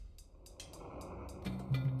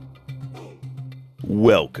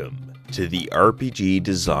Welcome to the RPG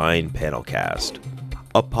Design Panelcast,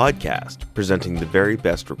 a podcast presenting the very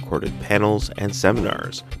best recorded panels and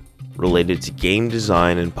seminars related to game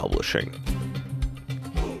design and publishing.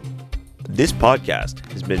 This podcast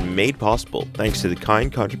has been made possible thanks to the kind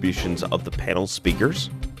contributions of the panel speakers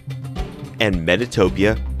and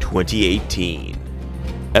Metatopia 2018,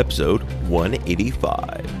 episode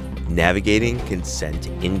 185, Navigating Consent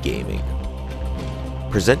in Gaming.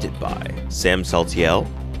 Presented by Sam Saltiel,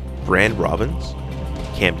 Brand Robbins,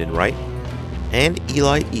 Camden Wright, and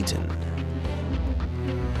Eli Eaton.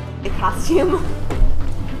 The costume.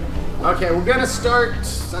 Okay, we're gonna start.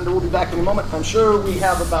 Sender will be back in a moment. I'm sure we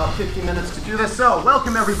have about 50 minutes to do this. So,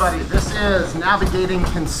 welcome everybody. This is Navigating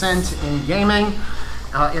Consent in Gaming.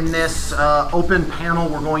 In this open panel,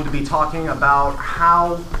 we're going to be talking about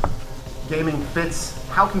how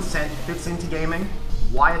consent fits into gaming,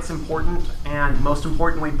 why it's important, and most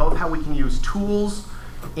importantly, both how we can use tools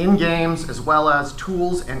in games as well as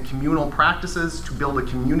tools and communal practices to build a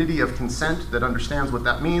community of consent that understands what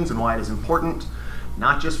that means and why it is important,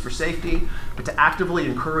 not just for safety, but to actively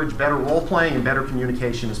encourage better role-playing and better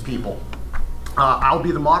communication as people. I'll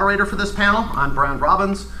be the moderator for this panel. I'm Brand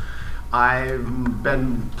Robbins. I've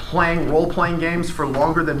been playing role-playing games for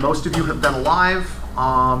longer than most of you have been alive,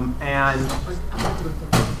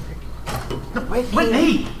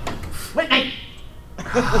 Whitney! I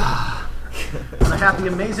have the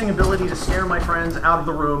amazing ability to scare my friends out of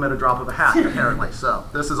the room at a drop of a hat, apparently, so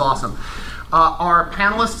this is awesome. Our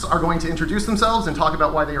panelists are going to introduce themselves and talk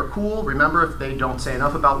about why they are cool. Remember, if they don't say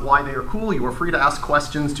enough about why they are cool, you are free to ask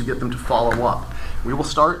questions to get them to follow up. We will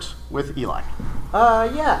start with Eli.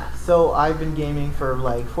 So I've been gaming for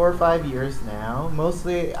like 4 or 5 years now.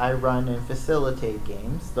 Mostly I run and facilitate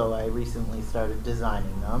games, though I recently started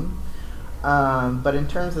designing them. But in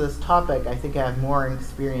terms of this topic, I think I have more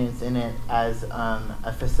experience in it as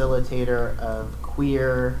a facilitator of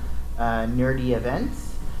queer, nerdy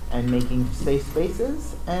events and making safe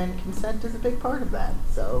spaces, and consent is a big part of that.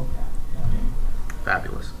 So,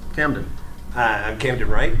 Fabulous. Camden. I'm Camden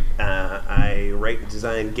Wright. I write and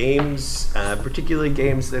design games, particularly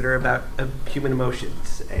games that are about human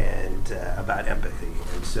emotions and about empathy.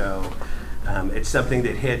 And so it's something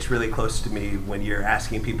that hits really close to me when you're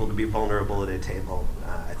asking people to be vulnerable at a table.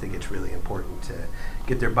 I think it's really important to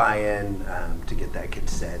get their buy-in, to get that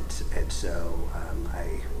consent. And so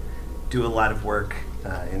I do a lot of work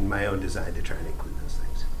in my own design to try and include those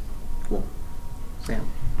things. Cool. Sam.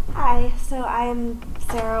 Hi, so I'm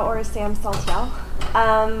Sarah, or Sam Saltiel.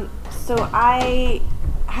 So I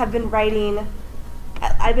have been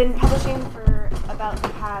I've been publishing for about the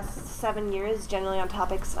past 7 years, generally on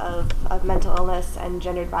topics of mental illness and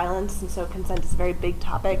gendered violence, and so consent is a very big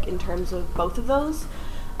topic in terms of both of those.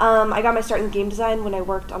 I got my start in game design when I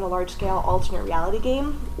worked on a large-scale alternate reality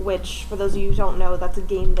game, which, for those of you who don't know, that's a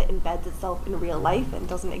game that embeds itself in real life and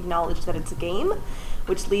doesn't acknowledge that it's a game,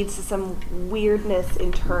 which leads to some weirdness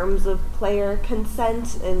in terms of player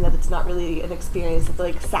consent, and that it's not really an experience that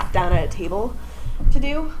they sat down at a table to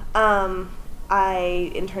do.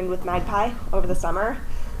 I interned with Magpie over the summer,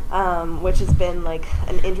 which has been like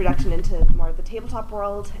an introduction into more of the tabletop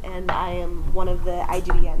world, and I am one of the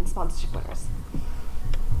IGDN sponsorship winners.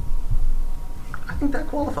 I think that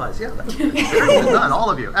qualifies, yeah. Very well done, all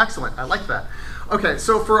of you. Excellent, I like that. Okay,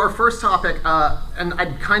 so for our first topic, and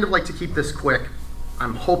I'd kind of like to keep this quick.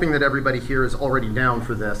 I'm hoping that everybody here is already down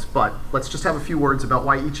for this, but let's just have a few words about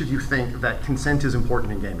why each of you think that consent is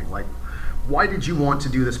important in gaming. Like, why did you want to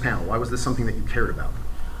do this panel? Why was this something that you cared about?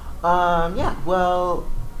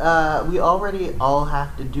 We already all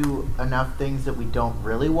have to do enough things that we don't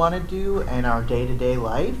really want to do in our day-to-day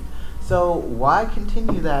life. So why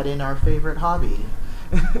continue that in our favorite hobby?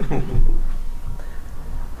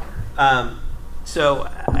 So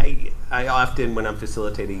I often, when I'm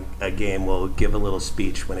facilitating a game, will give a little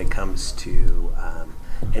speech when it comes to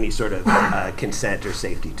any sort of consent or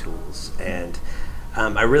safety tools. And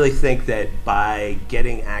I really think that by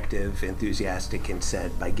getting active, enthusiastic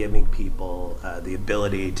consent, by giving people the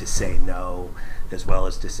ability to say no as well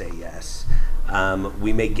as to say yes,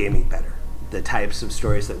 we make gaming better. The types of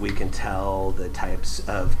stories that we can tell, the types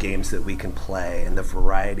of games that we can play, and the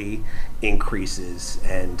variety increases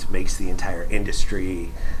and makes the entire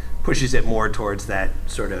industry, pushes it more towards that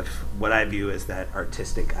sort of what I view as that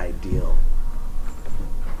artistic ideal.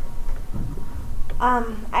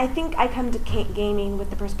 I think I come to gaming with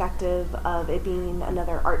the perspective of it being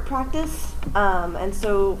another art practice. And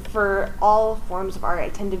so for all forms of art, I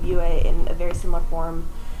tend to view it in a very similar form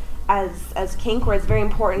as kink, where it's very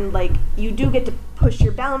important, like, you do get to push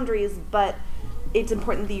your boundaries, but it's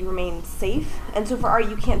important that you remain safe. And so for art,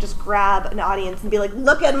 you can't just grab an audience and be like,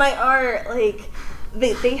 look at my art. Like,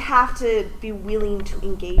 they have to be willing to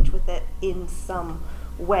engage with it in some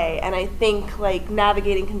way. And I think like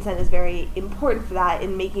navigating consent is very important for that,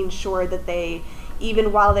 in making sure that they,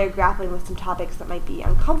 even while they're grappling with some topics that might be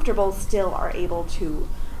uncomfortable, still are able to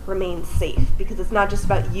remain safe, because it's not just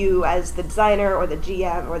about you as the designer or the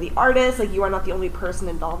GM or the artist. Like, you are not the only person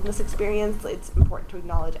involved in this experience. It's important to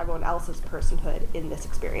acknowledge everyone else's personhood in this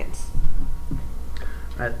experience.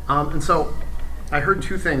 Right. And so I heard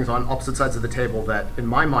two things on opposite sides of the table that in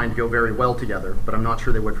my mind go very well together, but I'm not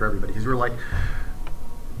sure they would for everybody. Because we were like,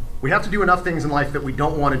 we have to do enough things in life that we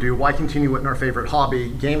don't want to do. Why continue it in our favorite hobby?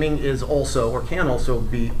 Gaming is also, or can also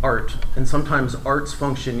be, art. And sometimes art's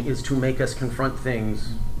function is to make us confront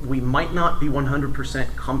things we might not be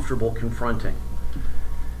 100% comfortable confronting.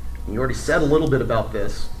 And you already said a little bit about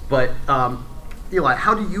this, but Eli,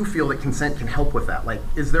 how do you feel that consent can help with that? Like,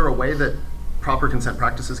 is there a way that proper consent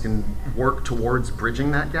practices can work towards bridging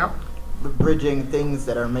that gap? Bridging things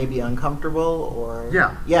that are maybe uncomfortable, or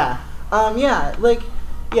Yeah.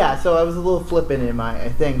 So I was a little flippant in my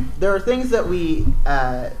thing. There are things that we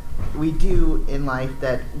do in life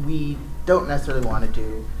that we don't necessarily want to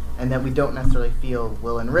do, and that we don't necessarily feel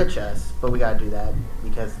will enrich us, but we got to do that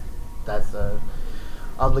because that's a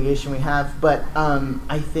obligation we have. But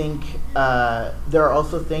I think there are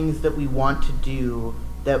also things that we want to do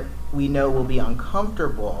that we know will be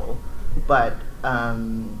uncomfortable, but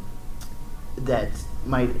that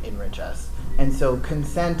might enrich us. And so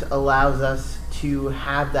consent allows us to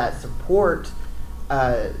have that support,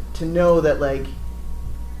 to know that, like,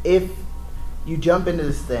 if you jump into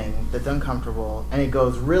this thing that's uncomfortable and it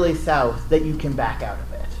goes really south, that you can back out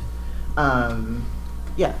of it.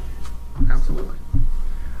 Yeah. Absolutely.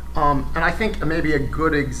 And I think maybe a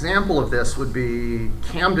good example of this would be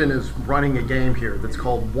Camden is running a game here that's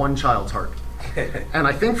called One Child's Heart. And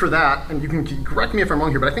I think for that, and you can correct me if I'm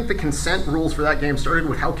wrong here, but I think the consent rules for that game started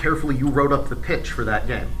with how carefully you wrote up the pitch for that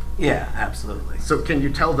game. Yeah, absolutely. So can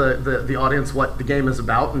you tell the audience what the game is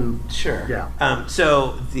about? And Sure. Yeah.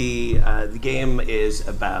 So the game is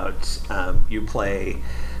about you play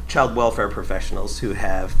child welfare professionals who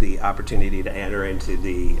have the opportunity to enter into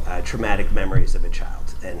the traumatic memories of a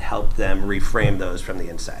child and help them reframe those from the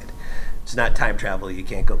inside. It's not time travel. You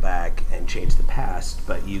can't go back and change the past,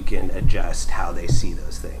 but you can adjust how they see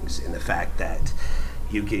those things, in the fact that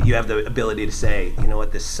you have the ability to say, you know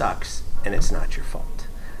what, this sucks, and it's not your fault.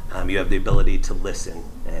 You have the ability to listen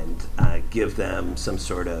and give them some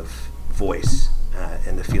sort of voice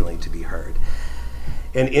and the feeling to be heard.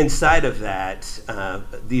 And inside of that,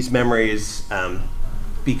 these memories,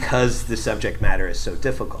 because the subject matter is so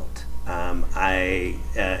difficult,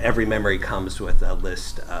 every memory comes with a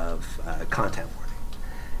list of content warning.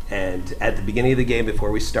 And at the beginning of the game,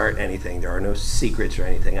 before we start anything, there are no secrets or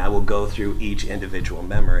anything. I will go through each individual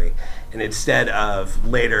memory. And instead of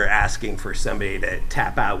later asking for somebody to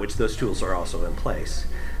tap out, which those tools are also in place,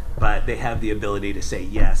 but they have the ability to say,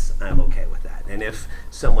 yes, I'm okay with that. And if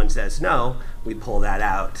someone says no, we pull that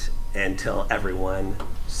out until everyone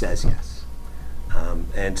says yes.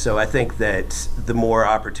 And so I think that the more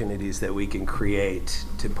opportunities that we can create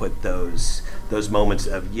to put those moments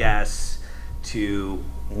of yes, to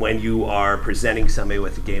when you are presenting somebody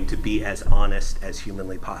with a game, to be as honest as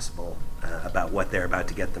humanly possible about what they're about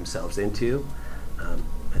to get themselves into,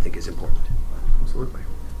 I think is important. Absolutely.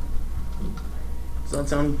 Does that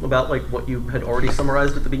sound about like what you had already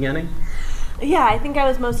summarized at the beginning? Yeah, I think I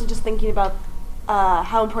was mostly just thinking about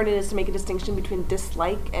how important it is to make a distinction between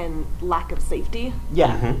dislike and lack of safety.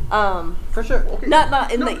 Yeah. For sure. Okay.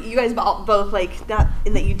 Not in that you guys both, like, not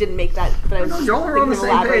in that you didn't make that, but I was just Y'all are on the thinking same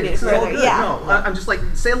elaborating page. This is all further. good. Yeah. No, I'm just like,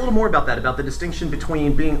 say a little more about that, about the distinction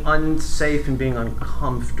between being unsafe and being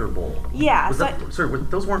uncomfortable. Yeah, Was so that, sorry,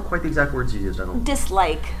 those weren't quite the exact words you used, I don't.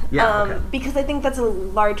 dislike. Yeah, okay. Because I think that's a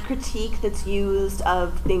large critique that's used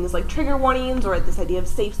of things like trigger warnings or this idea of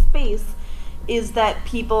safe space, is that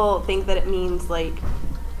people think that it means like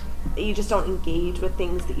you just don't engage with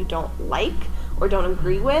things that you don't like or don't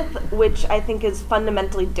agree with, which I think is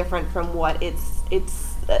fundamentally different from what its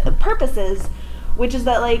purpose is, which is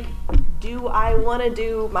that, like, do I want to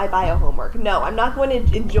do my bio homework? No, I'm not going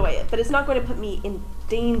to enjoy it, but it's not going to put me in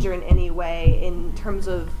danger in any way in terms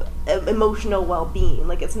of emotional well-being.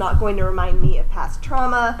 Like, it's not going to remind me of past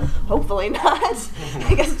trauma. Hopefully not.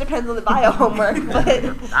 I guess it depends on the bio homework, but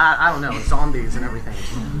I don't know, zombies and everything.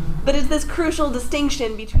 but it's this crucial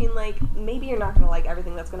distinction between, like, maybe you're not going to like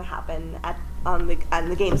everything that's going to happen on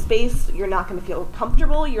the game space. You're not going to feel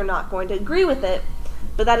comfortable. You're not going to agree with it.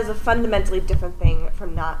 But that is a fundamentally different thing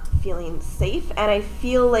from not feeling safe. And I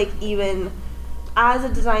feel like even as a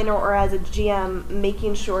designer or as a GM,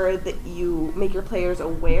 making sure that you make your players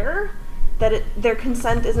aware that their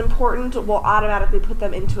consent is important will automatically put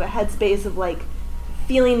them into a headspace of like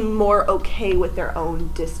feeling more okay with their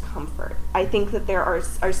own discomfort. I think that there are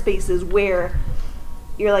spaces where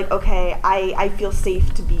you're like, okay, I feel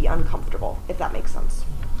safe to be uncomfortable, if that makes sense.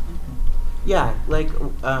 Yeah, like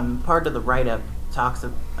part of the write-up talks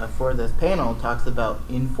for this panel talks about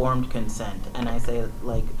informed consent, and I say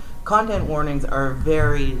like content warnings are a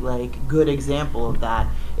very like good example of that.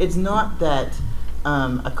 It's not that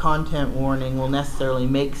a content warning will necessarily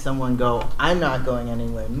make someone go, I'm not going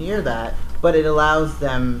anywhere near that, but it allows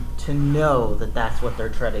them to know that that's what they're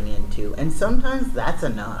treading into, and sometimes that's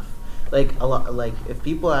enough. Like a lot, like if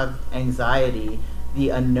people have anxiety, the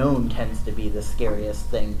unknown tends to be the scariest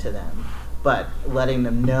thing to them. But letting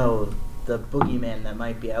them know the boogeyman that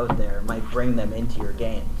might be out there might bring them into your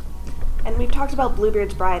game. And we've talked about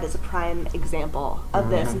Bluebeard's Bride as a prime example of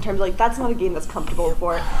this, in terms of like, that's not a game that's comfortable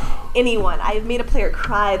for anyone. I've made a player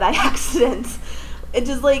cry by accident. It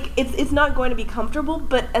just like, it's not going to be comfortable,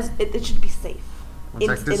 but it should be safe in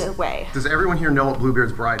a way. Does everyone here know what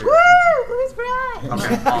Bluebeard's Bride is? Woo! Bluebeard's Bride!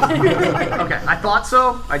 Okay, awesome. Okay, I thought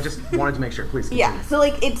so. I just wanted to make sure. Please continue. Yeah, so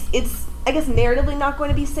like it's I guess narratively not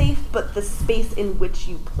going to be safe, but the space in which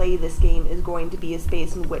you play this game is going to be a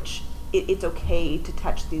space in which it's okay to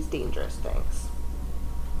touch these dangerous things.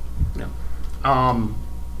 Yeah.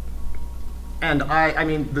 And I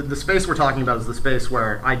mean, the space we're talking about is the space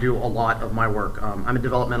where I do a lot of my work. I'm a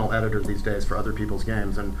developmental editor these days for other people's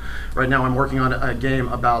games, and right now I'm working on a game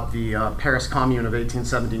about the Paris Commune of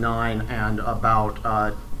 1879 and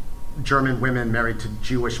about German women married to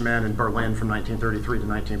Jewish men in Berlin from 1933 to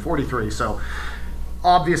 1943. So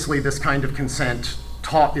obviously this kind of consent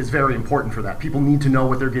talk is very important for that. People need to know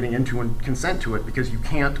what they're getting into and consent to it, because you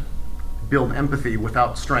can't build empathy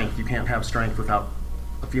without strength. You can't have strength without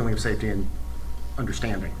a feeling of safety and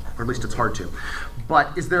understanding, or at least it's hard to.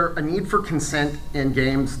 But is there a need for consent in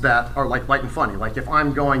games that are like light and funny? Like if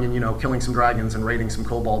I'm going and, you know, killing some dragons and raiding some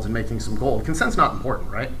kobolds and making some gold, consent's not important,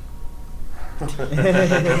 right? I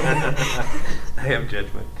have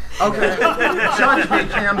judgment. Okay. Judge me,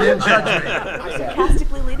 Camden, judge me.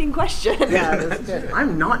 Sarcastically leading question. Yeah, that's good.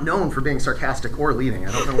 I'm not known for being sarcastic or leading.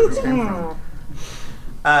 I don't know where this came from.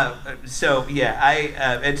 So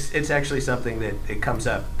yeah, it's actually something that it comes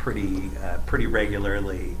up pretty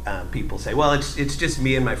regularly. People say, well, it's just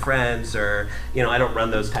me and my friends, or you know, I don't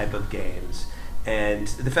run those type of games. And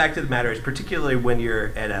the fact of the matter is, particularly when you're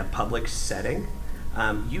at a public setting,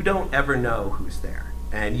 you don't ever know who's there,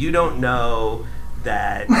 and you don't know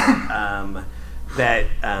that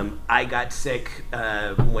I got sick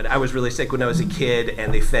when I was really sick when I was a kid,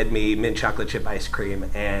 and they fed me mint chocolate chip ice cream,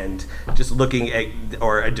 and just looking at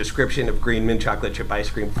or a description of green mint chocolate chip ice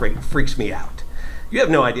cream freaks me out. You have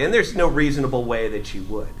no idea, and there's no reasonable way that you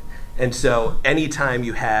would. And so anytime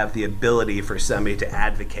you have the ability for somebody to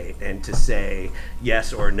advocate and to say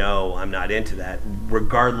yes or no, I'm not into that,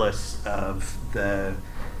 regardless of the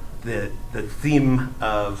theme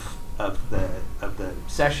of the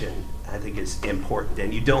session, I think is important.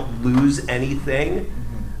 And you don't lose anything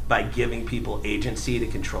by giving people agency to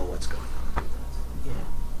control what's going on.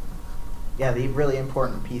 Yeah, the really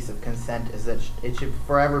important piece of consent is that it should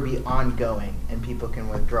forever be ongoing, and people can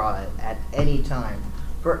withdraw it at any time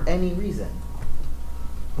for any reason.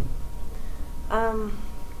 I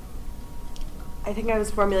think I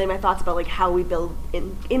was formulating my thoughts about like how we build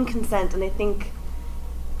in consent, and I think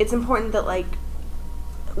it's important that like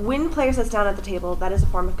when players sits down at the table, that is a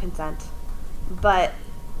form of consent. But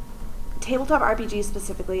tabletop RPGs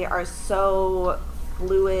specifically are so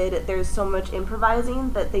fluid, there's so much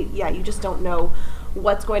improvising that you just don't know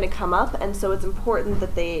what's going to come up, and so it's important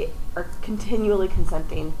that they are continually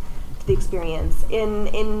consenting to the experience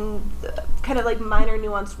in kind of like minor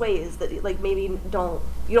nuanced ways that like maybe you don't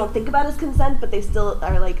think about as consent, but they still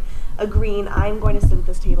are like agreeing, I'm going to sit at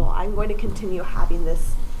this table, I'm going to continue having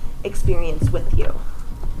this experience with you.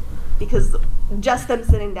 Because just them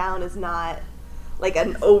sitting down is not like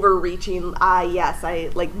an overreaching, yes, I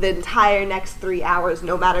like the entire next 3 hours,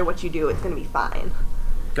 no matter what you do, it's going to be fine.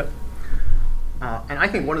 Yep. And I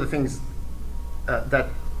think one of the things that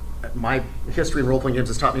my history in role-playing games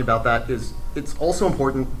has taught me about that is it's also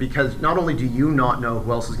important because not only do you not know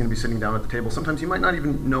who else is going to be sitting down at the table, sometimes you might not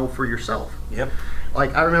even know for yourself. Yep.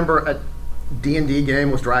 Like I remember a D&D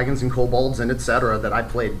game with dragons and kobolds and etc. that I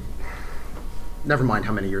played, never mind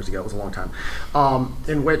how many years ago, it was a long time,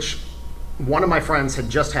 in which one of my friends had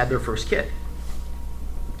just had their first kid.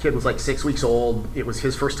 Kid was like 6 weeks old. It was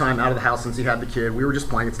his first time out of the house since he had the kid. We were just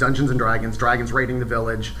playing. It's Dungeons and Dragons. Dragons raiding the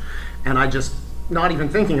village. And I just not even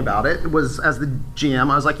thinking about it, was as the GM,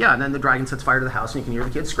 I was like, yeah, and then the dragon sets fire to the house and you can hear the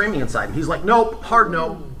kids screaming inside. And he's like, nope, hard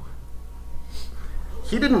no.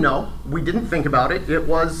 He didn't know. We didn't think about it.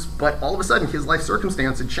 But all of a sudden his life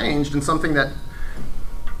circumstance had changed, and something that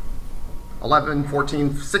 11,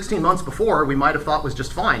 14, 16 months before we might have thought was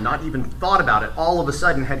just fine, not even thought about it, all of a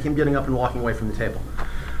sudden had him getting up and walking away from the table.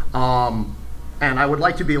 And I would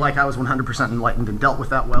like to be like I was 100% enlightened and dealt with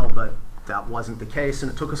that well, but that wasn't the case,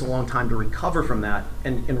 and it took us a long time to recover from that.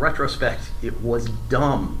 And in retrospect, it was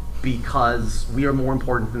dumb because we are more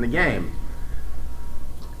important than the game.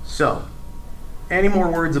 So, any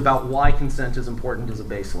more words about why consent is important as a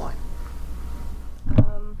baseline?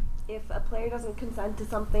 If a player doesn't consent to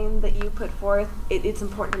something that you put forth, it's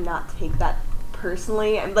important to not take that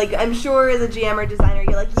personally. I'm sure as a GM or designer,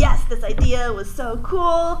 you're like, yes, this idea was so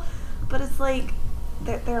cool, but it's like,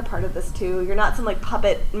 they're a part of this too. You're not some like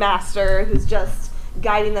puppet master who's just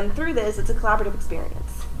guiding them through this. It's a collaborative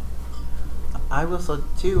experience. I will say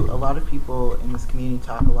too, a lot of people in this community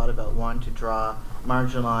talk a lot about wanting to draw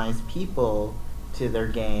marginalized people to their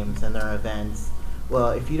games and their events. Well,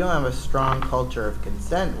 if you don't have a strong culture of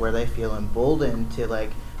consent where they feel emboldened to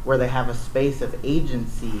where they have a space of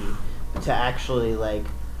agency to actually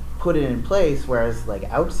put it in place, whereas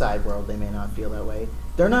outside world they may not feel that way,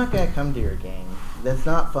 they're not going to come to your game. That's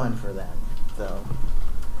not fun for them. So.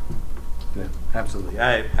 Yeah, absolutely.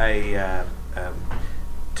 I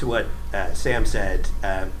to what Sam said,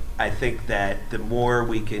 I think that the more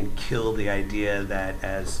we can kill the idea that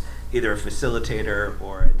as either a facilitator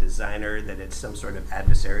or a designer, that it's some sort of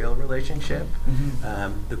adversarial relationship,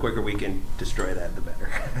 the quicker we can destroy that, the better,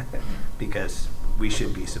 because we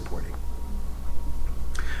should be supporting.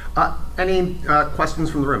 Any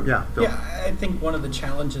questions from the room? Yeah, Phil. Yeah, I think one of the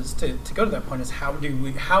challenges to go to that point is how do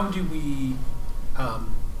we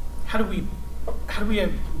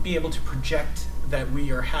be able to project that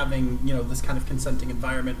we are having this kind of consenting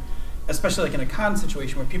environment, especially in a con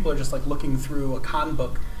situation where people are just looking through a con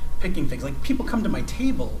book, picking things. People come to my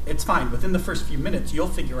table, it's fine. Within the first few minutes, you'll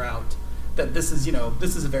figure out that this is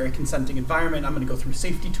a very consenting environment. I'm going to go through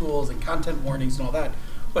safety tools and content warnings and all that.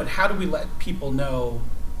 But how do we let people know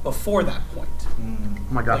before that point?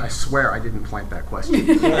 Oh my God, I swear I didn't plant that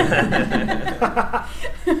question.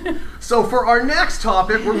 So for our next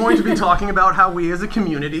topic, we're going to be talking about how we as a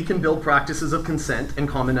community can build practices of consent and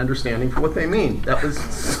common understanding for what they mean. That was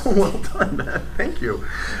so well done, Matt. Thank you.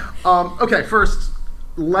 Okay, first,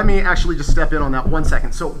 let me actually just step in on that 1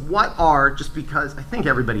 second. So just because I think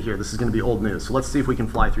everybody here, this is going to be old news, so let's see if we can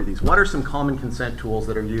fly through these. What are some common consent tools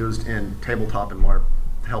that are used in tabletop and LARP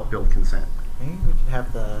to help build consent? Maybe we could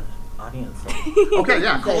have the audience. Okay,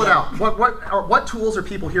 yeah, call it out. What tools are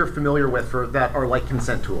people here familiar with that are like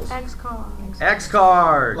consent tools?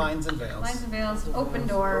 X-Card. Lines and veils. Open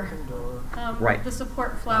door. Right. The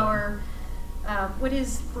support flower. What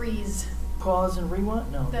is Breeze? Pause and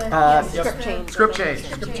rewind? No. Script change.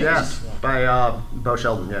 Yes, by Bo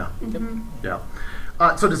Sheldon, yeah.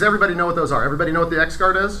 Yeah. So does everybody know what those are? Everybody know what the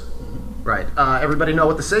X-Card is? Right. Everybody know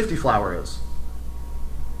what the safety flower is?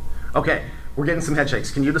 Okay, we're getting some head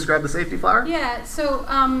shakes. Can you describe the safety flower? Yeah, so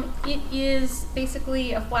it is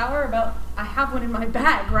basically a flower I have one in my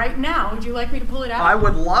bag right now. Would you like me to pull it out? I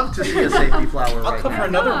would love to see a safety flower I'll right cover now.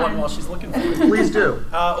 another one while she's looking for it. Please do.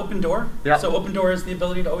 Open door. Yep. So open door is the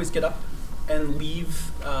ability to always get up and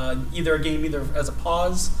leave either a game either as a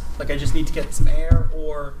pause, I just need to get some air,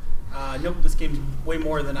 or nope, this game's way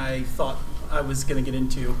more than I thought I was going to get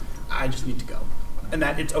into. I just need to go. And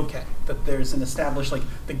that it's okay. That there's an established,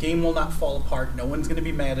 the game will not fall apart. No one's going to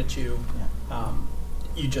be mad at you. Yeah.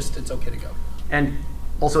 It's okay to go. And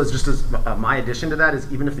also, it's just as my addition to that is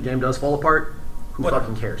even if the game does fall apart, who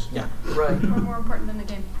fucking cares? Yeah. Right. We're more important than the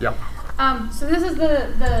game. Yep. So this is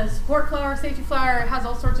the support flower, safety flower. It has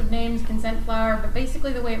all sorts of names, consent flower, but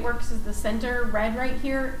basically the way it works is the center red right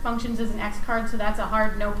here functions as an X card, so that's a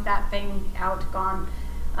hard nope, that thing, out, gone.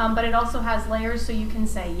 But it also has layers, so you can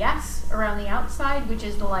say yes around the outside, which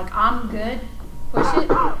is the I'm good, push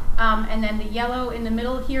it. And then the yellow in the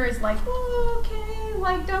middle here is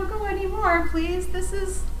okay, don't go anymore, please.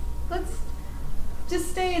 Let's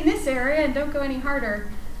just stay in this area and don't go any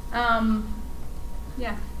harder.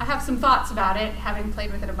 Yeah, I have some thoughts about it, having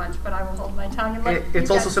played with it a bunch, but I will hold my tongue and let It's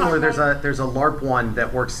you also guys similar. talk There's a LARP one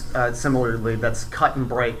that works similarly. That's cut and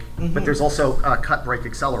break, but there's also cut, break,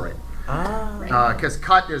 accelerate. Because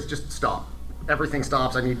cut is just stop. Everything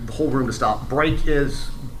stops. I need the whole room to stop. Break is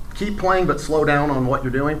keep playing but slow down on what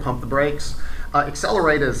you're doing. Pump the brakes.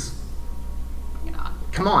 Accelerate is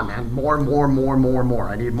come on, man. More.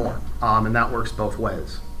 I need more. And that works both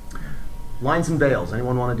ways. Lines and veils.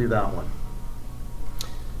 Anyone want to do that one?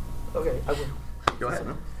 Okay, I will. Go ahead.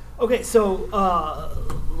 No? Okay, so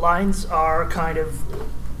lines are kind of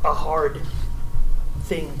a hard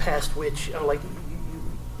thing past which,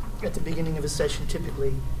 at the beginning of a session,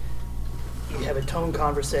 typically you have a tone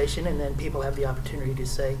conversation, and then people have the opportunity to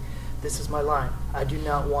say, "This is my line. I do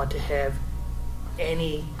not want to have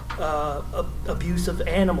any abuse of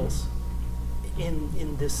animals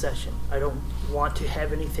in this session. I don't want to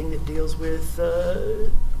have anything that deals with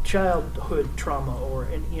childhood trauma or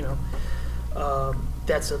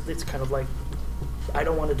it's kind of like I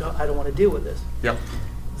don't want to deal with this." Yep.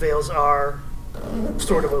 Veils are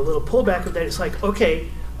sort of a little pullback of that. It's like, okay,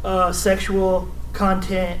 sexual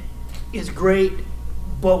content is great,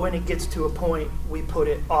 but when it gets to a point, we put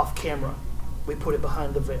it off camera. We put it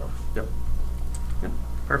behind the veil. Yep.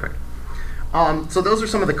 Perfect. So those are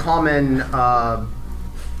some of the common,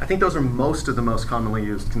 I think those are most of the most commonly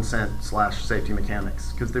used consent/safety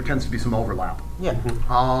mechanics, because there tends to be some overlap. Yeah.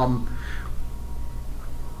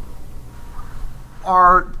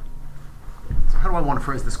 How do I want to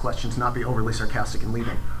phrase this question to not be overly sarcastic and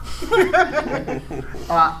leading?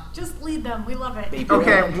 Just lead them. We love it.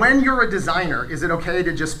 Okay, when you're a designer, is it okay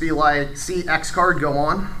to just be like, see X card, go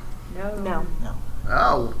on? No.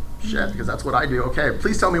 Oh, shit, because that's what I do. Okay,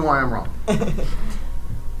 please tell me why I'm wrong.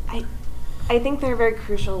 I think there are very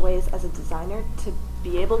crucial ways as a designer to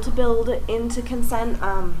be able to build into consent.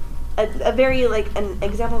 A very, an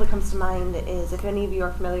example that comes to mind is, if any of you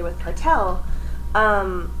are familiar with Cartel,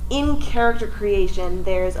 in character creation,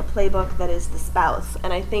 there's a playbook that is the spouse,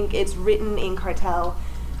 and I think it's written in Cartel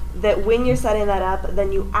that when you're setting that up,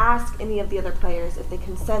 then you ask any of the other players if they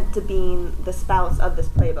consent to being the spouse of this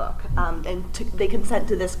playbook, and they consent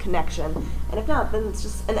to this connection, and if not, then it's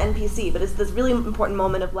just an NPC. But it's this really important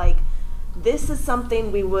moment of this is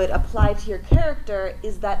something we would apply to your character.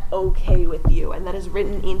 Is that okay with you? And that is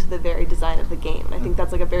written into the very design of the game. And I think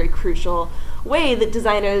that's a very crucial way that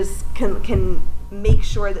designers can make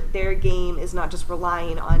sure that their game is not just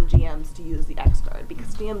relying on GMs to use the X card,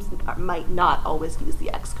 because GMs might not always use the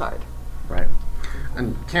X card. Right.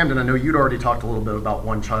 And Camden, I know you'd already talked a little bit about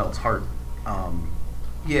One Child's Heart.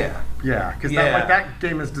 Yeah. Yeah, because that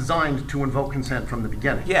game is designed to invoke consent from the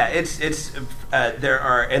beginning. Yeah,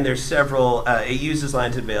 there's several. It uses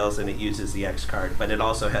lines and veils and it uses the X card, but it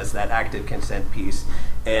also has that active consent piece,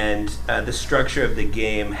 and the structure of the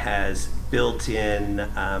game has built-in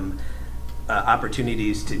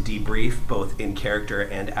opportunities to debrief both in character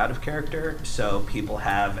and out of character, so people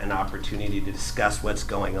have an opportunity to discuss what's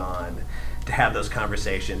going on, to have those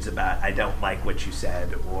conversations about, I don't like what you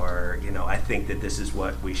said, or I think that this is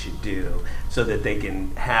what we should do, so that they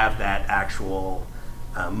can have that actual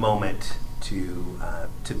moment to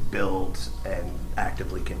build and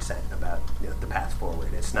actively consent about the path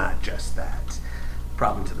forward. It's not just that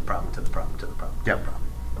problem to the problem to the problem to the problem. Yep.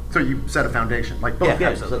 So you set a foundation, like both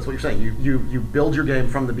games. Absolutely. That's what you're saying. You build your game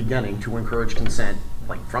from the beginning to encourage consent,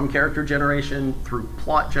 from character generation through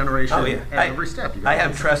plot generation. Oh yeah, and every step. I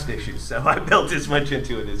have trust issues, so I built as much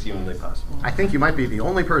into it as humanly possible. I think you might be the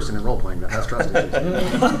only person in role playing that has trust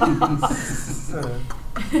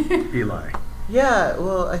issues. Eli. Yeah,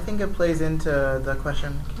 well, I think it plays into the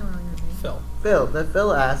question. I can't remember your name.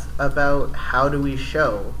 Phil asked about how do we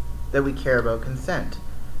show that we care about consent.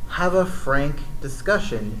 Have a frank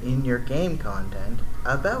discussion in your game content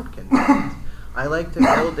about consent. I like to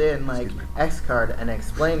build in X card and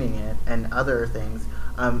explaining it and other things.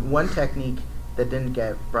 One technique that didn't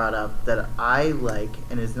get brought up that I like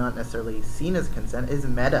and is not necessarily seen as consent is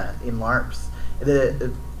meta in LARPs.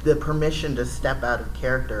 The permission to step out of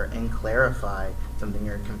character and clarify something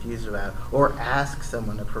you're confused about, or ask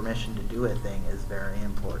someone a permission to do a thing, is very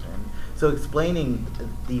important. So explaining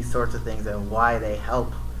these sorts of things and why they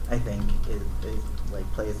help, I think, is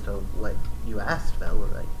plays to what you asked about.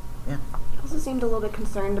 Yeah. He also seemed a little bit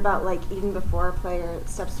concerned about even before a player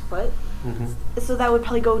steps foot. Mm-hmm. So that would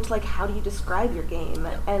probably go to how do you describe your game,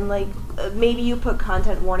 and maybe you put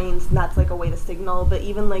content warnings, and that's a way to signal. But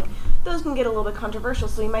even those can get a little bit controversial.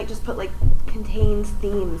 So you might just put contains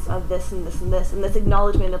themes of this and this and this, and this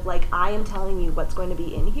acknowledgement of I am telling you what's going to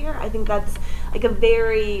be in here. I think that's a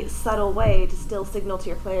very subtle way to still signal to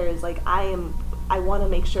your players I want to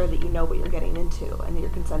make sure that you know what you're getting into and that you're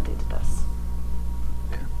consenting to this.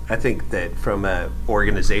 I think that from an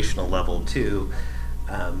organizational level too,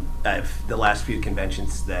 the last few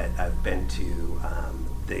conventions that I've been to,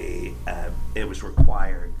 it was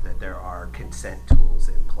required that there are consent tools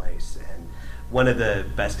in place. And one of the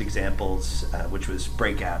best examples, which was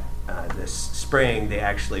Breakout, this spring, they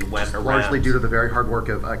actually went around. Largely due to the very hard work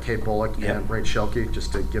of Kate Bullock and Ray Shelke,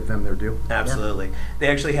 just to give them their due. Absolutely. Yeah. They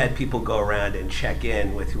actually had people go around and check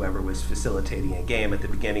in with whoever was facilitating a game at the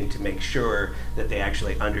beginning to make sure that they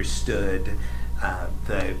actually understood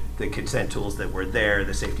the consent tools that were there,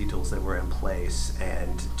 the safety tools that were in place,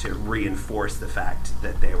 and to reinforce the fact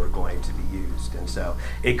that they were going to be used. And so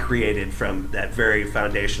it created, from that very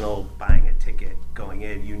foundational buying a ticket going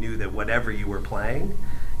in, you knew that whatever you were playing,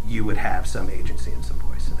 you would have some agency and some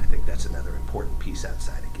voice. And I think that's another important piece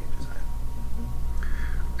outside of game design.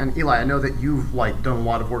 And Eli, I know that you've done a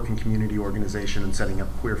lot of work in community organization and setting up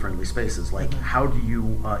queer-friendly spaces. How do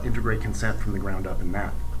you integrate consent from the ground up in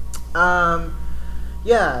that?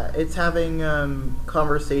 Yeah, it's having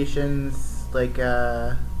conversations like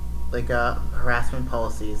harassment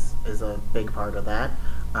policies is a big part of that.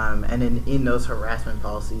 And in those harassment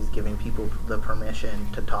policies, giving people the permission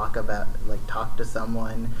to talk to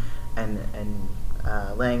someone and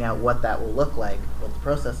laying out what that will look like, what the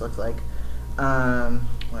process looks like.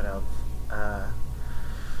 What else?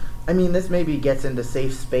 I mean, this maybe gets into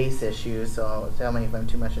safe space issues, so tell me if I'm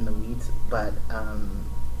too much in the weeds, but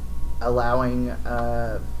allowing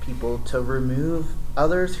people to remove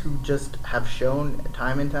others who just have shown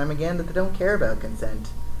time and time again that they don't care about consent,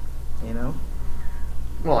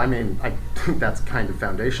 Well, I mean, I think that's kind of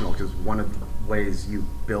foundational, because one of the ways you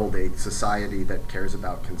build a society that cares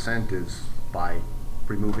about consent is by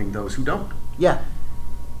removing those who don't. Yeah.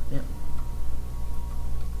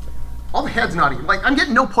 All the heads nodding. I'm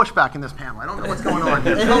getting no pushback in this panel. I don't know what's going on.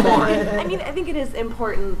 Come on. I mean, I think it is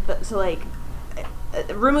important to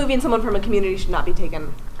removing someone from a community should not be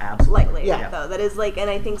taken lightly. Yeah. Though that is and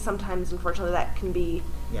I think sometimes, unfortunately, that can be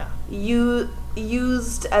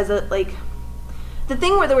used as a The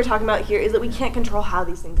thing that we're talking about here is that we can't control how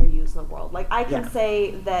these things are used in the world. I can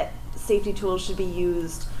say that safety tools should be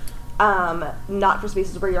used not for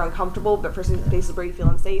spaces where you're uncomfortable, but for spaces where you feel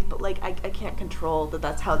unsafe. But I can't control that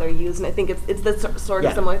that's how they're used, and I think it's this sort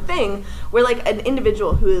of similar thing where an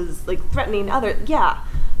individual who is threatening others,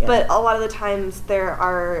 but a lot of the times there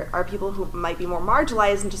are people who might be more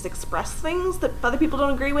marginalized and just express things that other people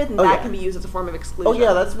don't agree with, and that can be used as a form of exclusion. Oh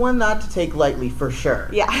yeah, that's one not to take lightly for sure.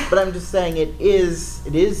 Yeah. But I'm just saying it is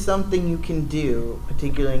something you can do,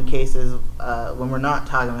 particularly in cases when we're not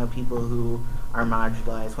talking about people who are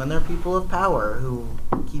marginalized, when they're people of power who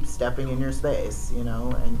keep stepping in your space,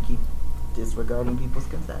 and keep disregarding people's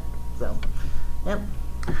consent. So, yep.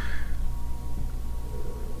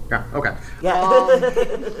 Yeah, okay. Yeah.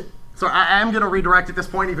 So I am going to redirect at this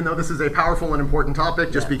point, even though this is a powerful and important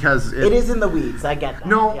topic, just because it is in the weeds. I get that.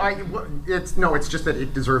 No, it's just that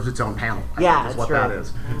it deserves its own panel. I think is what true. That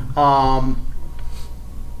is.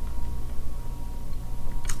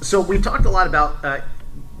 So we've talked a lot about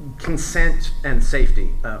consent and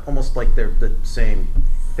safety, almost like they're the same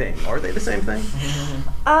thing. Are they the same thing?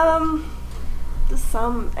 To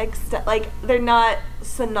some extent, they're not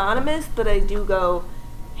synonymous, but I do go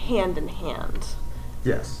hand in hand.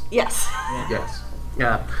 Yes. Yes. Yes.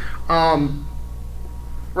 Yeah.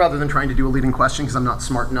 Rather than trying to do a leading question, because I'm not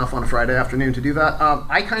smart enough on a Friday afternoon to do that,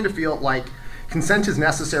 I kind of feel like consent is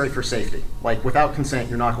necessary for safety. Without consent,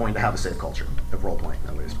 you're not going to have a safe culture of role-playing,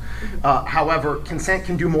 at least. However, consent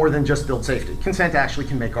can do more than just build safety. Consent actually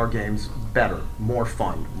can make our games better, more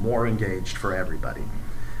fun, more engaged for everybody.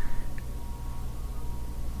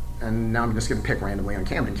 And now I'm just going to pick randomly on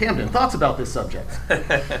Camden. Camden, thoughts about this subject?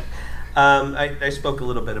 I spoke a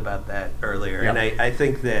little bit about that earlier, and I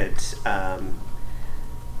think that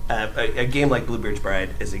a game like Bluebeard's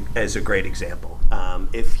Bride is a great example.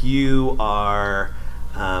 If you are,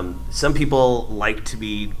 some people like to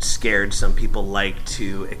be scared, some people like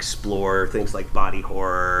to explore things like body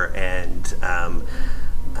horror and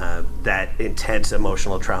that intense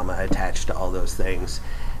emotional trauma attached to all those things.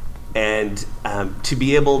 And to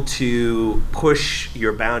be able to push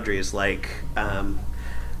your boundaries, so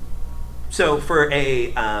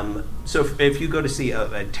if you go to see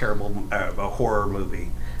a terrible a horror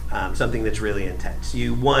movie, something that's really intense,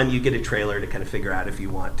 you get a trailer to kind of figure out if you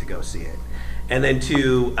want to go see it, and then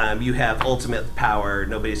two, you have ultimate power.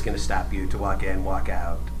 Nobody's going to stop you to walk in, walk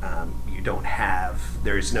out.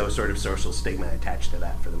 There's no sort of social stigma attached to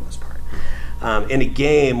that for the most part. In a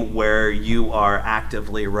game where you are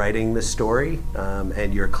actively writing the story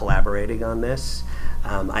and you're collaborating on this,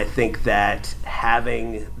 I think that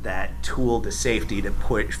having that tool to safety to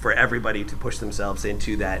push for everybody to push themselves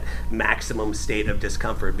into that maximum state of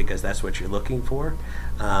discomfort, because that's what you're looking for,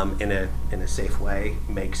 in a safe way,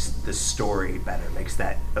 makes the story better, makes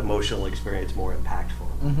that emotional experience more impactful,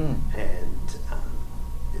 and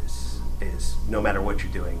is is no matter what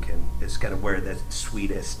you're doing is kind of where the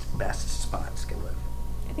sweetest, best spots can live.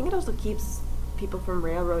 I think it also keeps people from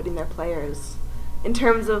railroading their players. In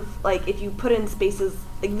terms of, like, if you put in spaces,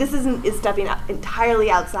 like, this is stepping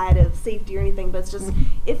entirely outside of safety or anything, but it's just,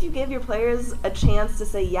 if you give your players a chance to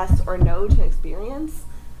say yes or no to an experience,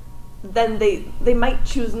 then they might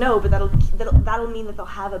choose no, but that'll mean that they'll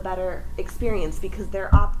have a better experience because they're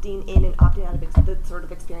opting in and opting out of the sort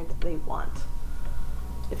of experience that they want.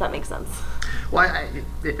 If that makes sense. Well,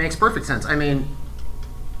 it makes perfect sense. I mean,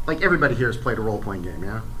 like, everybody here has played a role-playing game,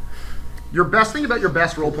 yeah? Your best thing about your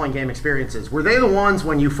best role-playing game experiences, were they the ones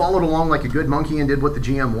when you followed along like a good monkey and did what the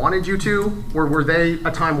GM wanted you to? Or were they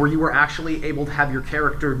a time where you were actually able to have your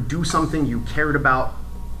character do something you cared about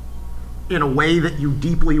in a way that you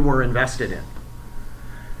deeply were invested in?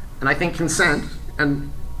 And I think consent,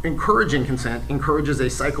 and encouraging consent, encourages a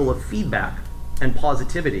cycle of feedback and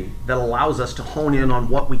positivity that allows us to hone in on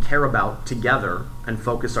what we care about together and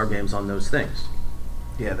focus our games on those things.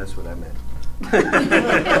 Yeah, that's what I meant.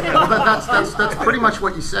 Well, that's pretty much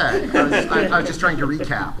what you said. I was just trying to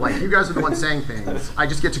recap. Like, you guys are the ones saying things. I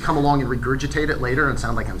just get to come along and regurgitate it later and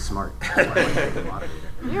sound like I'm smart. That's why I like to be the moderator.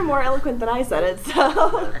 You're more eloquent than I said it,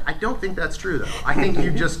 so. I don't think that's true, though. I think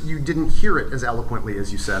you didn't hear it as eloquently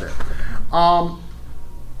as you said it.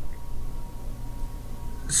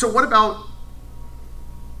 So what about?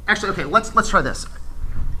 Actually, okay. Let's try this.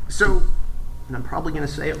 So. And I'm probably going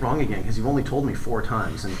to say it wrong again because you've only told me 4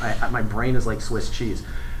 times, and my brain is like Swiss cheese.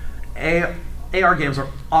 AR games are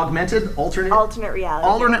alternate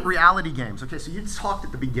reality games. Okay, so you talked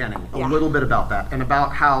at the beginning a little bit about that and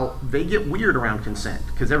about how they get weird around consent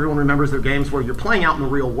because everyone remembers their games where you're playing out in the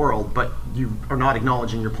real world, but you are not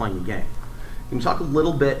acknowledging you're playing a game. Can you talk a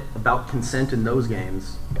little bit about consent in those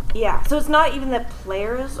games? Yeah, so it's not even that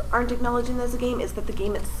players aren't acknowledging that it's a game, it's that the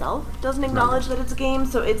game itself doesn't acknowledge that it's a game.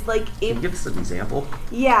 So it's like if... Can you give us an example?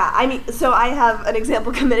 Yeah, I mean, so I have an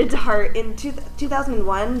example committed to heart. In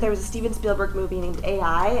 2001, there was a Steven Spielberg movie named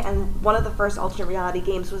AI, and one of the first alternate reality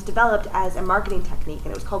games was developed as a marketing technique,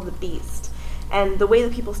 and it was called The Beast. And the way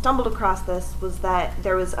that people stumbled across this was that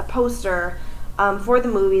there was a poster for the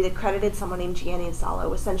movie that credited someone named Gianni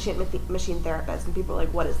Insalo, a sentient machine therapist, and people were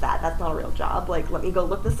like, what is that? That's not a real job. Like, let me go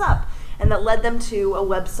look this up. And that led them to a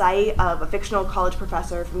website of a fictional college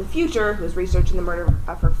professor from the future who was researching the murder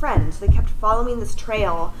of her friend. So they kept following this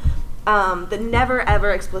trail that never ever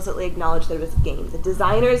explicitly acknowledged that it was a game. The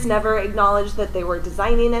designers never acknowledged that they were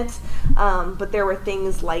designing it, but there were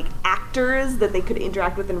things like actors that they could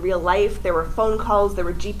interact with in real life. There were phone calls, there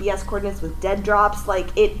were GPS coordinates with dead drops.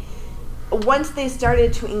 Once they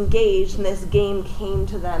started to engage, and this game came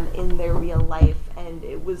to them in their real life, and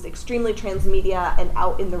it was extremely transmedia and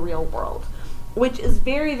out in the real world, which is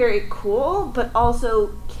very, very cool, but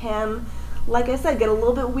also can, like I said, get a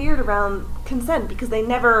little bit weird around consent, because they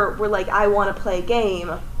never were like, I want to play a game,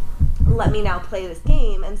 let me now play this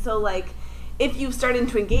game. And so, like, if you started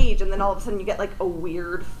to engage, and then all of a sudden you get, like, a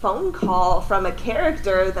weird phone call from a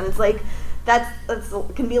character, then it's like, that's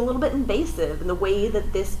can be a little bit invasive in the way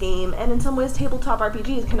that this game, and in some ways tabletop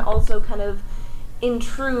RPGs, can also kind of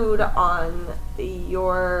intrude on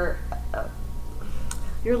your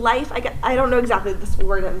life. I don't know exactly this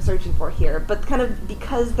word I'm searching for here, but kind of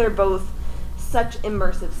because they're both such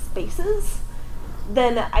immersive spaces,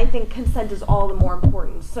 then I think consent is all the more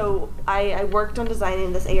important. So I worked on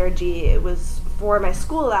designing this ARG. It was for my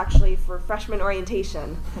school, actually, for freshman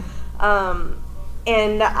orientation.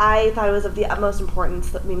 And I thought it was of the utmost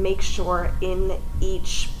importance that we make sure in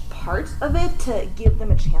each part of it to give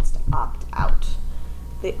them a chance to opt out.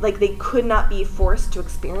 They could not be forced to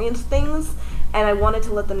experience things, and I wanted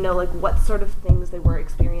to let them know, like, what sort of things they were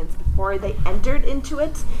experiencing before they entered into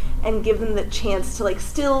it, and give them the chance to, like,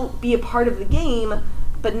 still be a part of the game,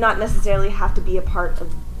 but not necessarily have to be a part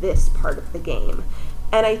of this part of the game.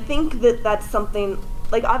 And I think that that's something,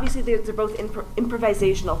 like, obviously they're both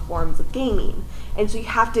improvisational forms of gaming, and so you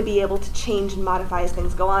have to be able to change and modify as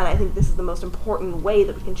things go on. I think this is the most important way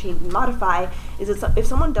that we can change and modify, is that if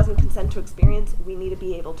someone doesn't consent to experience, we need to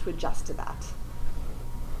be able to adjust to that.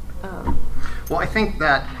 Well, I think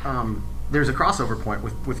that there's a crossover point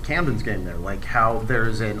with Camden's game there, like how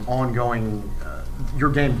there's an ongoing,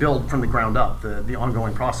 your game build from the ground up, the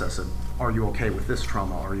ongoing process of, are you okay with this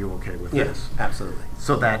trauma? Are you okay with this? Yes, absolutely.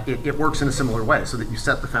 So that it works in a similar way, so that you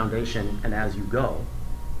set the foundation, and as you go,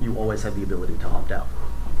 you always have the ability to opt out.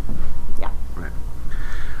 Yeah. Right.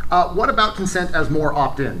 What about consent as more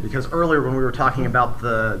opt-in? Because earlier when we were talking about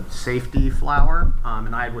the safety flower,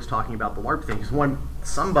 and I was talking about the LARP things, when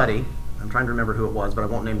somebody, I'm trying to remember who it was, but I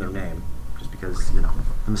won't name their name, just because,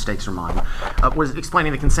 the mistakes are mine, was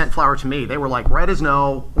explaining the consent flower to me. They were like, red is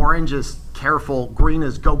no, orange is careful, green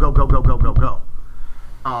is go, go, go, go, go, go, go.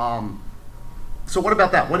 So what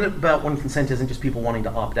about that? What about when consent isn't just people wanting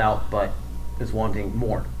to opt out, but is wanting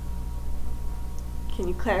more? Can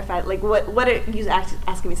you clarify? Like, what are you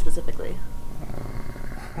asking me specifically?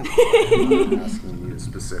 I'm not asking you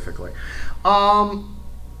specifically.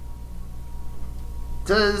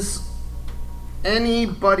 Does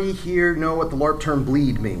anybody here know what the LARP term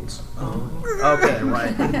bleed means? Okay,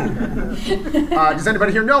 right. Does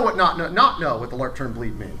anybody here not know what the LARP term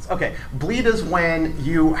bleed means? Okay, bleed is when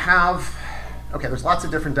you have, there's lots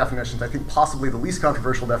of different definitions. I think possibly the least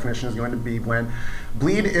controversial definition is going to be when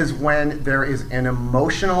bleed is when there is an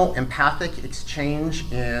emotional, empathic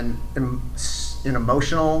exchange in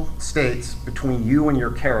emotional states between you and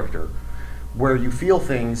your character, where you feel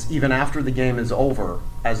things even after the game is over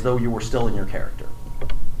as though you were still in your character.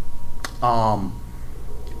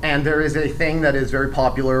 And there is a thing that is very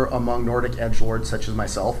popular among Nordic edgelords such as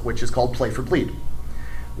myself, which is called play for bleed,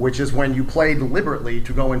 which is when you play deliberately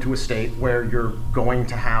to go into a state where you're going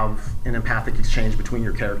to have an empathic exchange between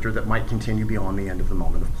your character that might continue beyond the end of the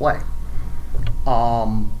moment of play.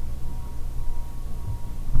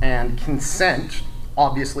 And consent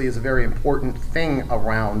obviously is a very important thing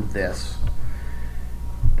around this,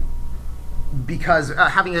 because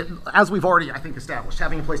having it, as we've already, I think, established,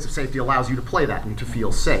 having a place of safety allows you to play that and to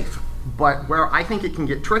feel safe. But where I think it can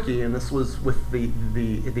get tricky, and this was with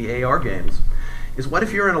the AR games, is what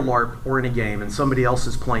if you're in a LARP or in a game and somebody else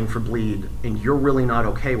is playing for bleed and you're really not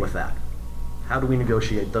okay with that? How do we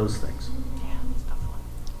negotiate those things? Yeah, that's a tough one.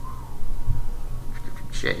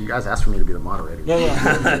 Shit, you guys asked for me to be the moderator. Yeah.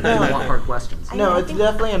 I want hard questions. No, it's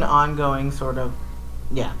definitely an ongoing sort of,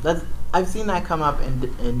 I've seen that come up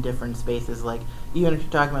in different spaces, like even if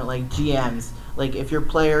you're talking about like GMs, like if your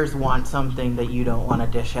players want something that you don't want to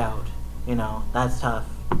dish out, that's tough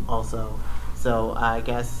also. So I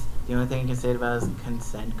guess the only thing I can say about it is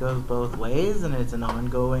consent goes both ways, and it's an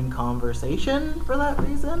ongoing conversation for that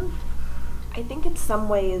reason. I think in some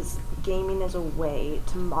ways gaming is a way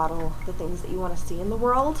to model the things that you want to see in the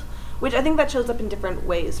world, which I think that shows up in different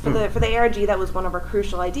ways. For the ARG, that was one of our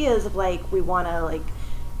crucial ideas of we want to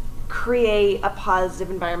create a positive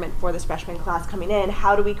environment for this freshman class coming in.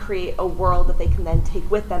 How do we create a world that they can then take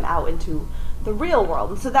with them out into the real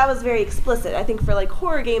world? And so that was very explicit. I think for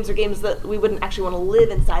horror games or games that we wouldn't actually want to live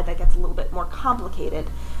inside, that gets a little bit more complicated.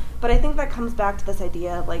 But I think that comes back to this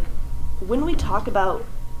idea of when we talk about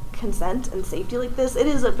consent and safety like this, it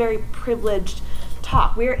is a very privileged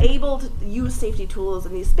talk. We're able to use safety tools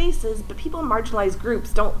in these spaces, but people in marginalized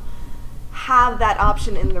groups don't have that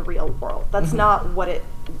option in the real world. That's not what it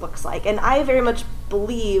looks like. And I very much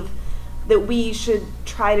believe that we should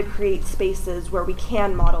try to create spaces where we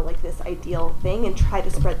can model this ideal thing and try to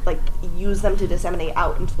spread, use them to disseminate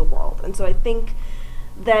out into the world. And so I think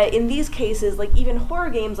that in these cases, even horror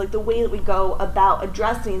games, the way that we go about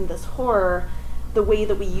addressing this horror, the way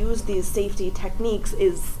that we use these safety techniques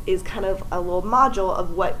is kind of a little module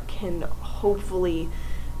of what can hopefully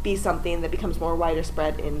be something that becomes more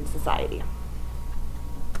widespread in society.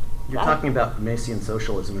 You're talking about Macian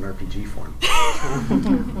socialism in RPG form.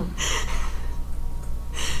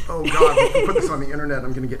 Oh God, if we put this on the internet,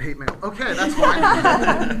 I'm going to get hate mail. Okay, that's fine.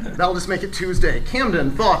 That'll just make it Tuesday.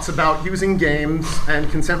 Camden, thoughts about using games and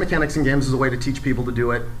consent mechanics in games as a way to teach people to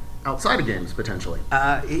do it outside of games, potentially?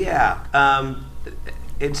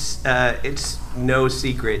 It's no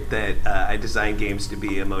secret that I design games to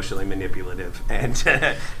be emotionally manipulative and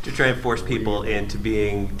to try and force people into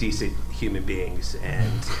being decent human beings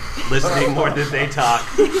and listening more than they talk.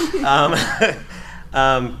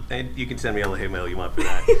 And you can send me all the hate mail you want for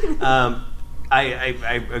that.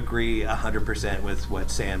 I agree 100% with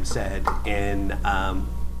what Sam said, and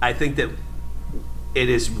I think that it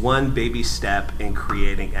is one baby step in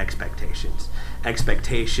creating expectations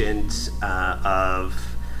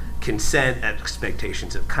of consent,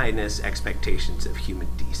 expectations of kindness, expectations of human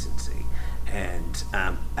decency. And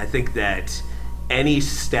I think that any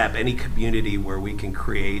step, any community where we can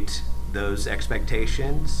create those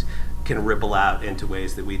expectations can ripple out into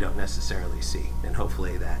ways that we don't necessarily see. And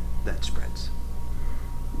hopefully that spreads.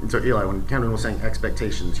 So Eli, when Camden was saying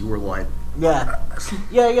expectations, you were like...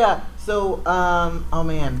 Yeah. So, oh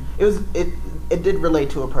man, it did relate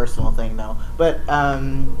to a personal thing though. But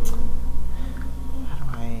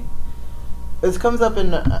this comes up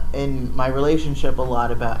in my relationship a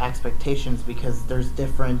lot about expectations, because there's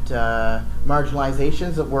different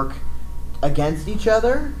marginalizations that work against each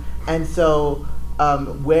other, and so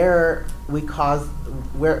where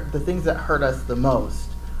the things that hurt us the most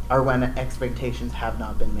are when expectations have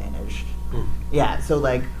not been managed. Yeah, so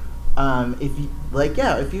like,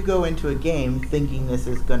 if you go into a game thinking this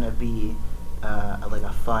is gonna be like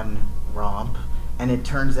a fun romp, and it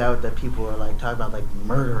turns out that people are like talking about like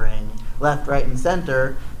murdering left, right, and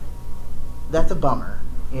center, that's a bummer,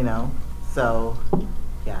 you know. So,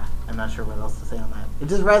 yeah, I'm not sure what else to say on that. It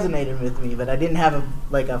just resonated with me, but I didn't have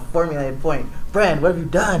a formulated point. Brand, what have you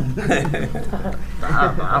done?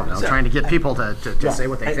 I don't know. Trying to get people to say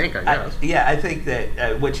what they think, I guess. I think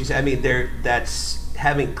that what you said, I mean, that's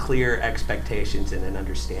having clear expectations and an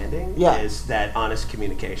understanding is that honest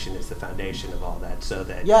communication is the foundation of all that, so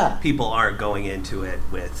that people aren't going into it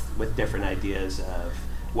with different ideas of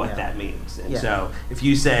what that means. And so if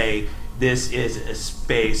you say this is a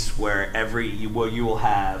space where you will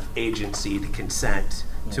have agency to consent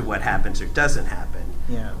to what happens or doesn't happen,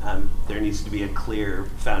 there needs to be a clear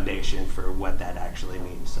foundation for what that actually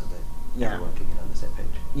means, so that everyone can get on the same page.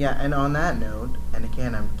 Yeah, and on that note, and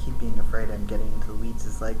again, I'm keep being afraid I'm getting into the weeds,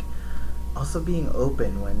 is like also being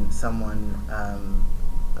open when someone,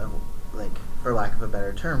 like for lack of a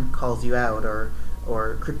better term, calls you out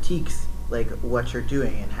or critiques like what you're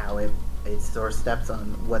doing and how it sort of steps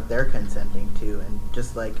on what they're consenting to, and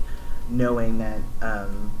just like knowing that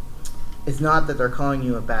it's not that they're calling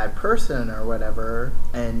you a bad person or whatever,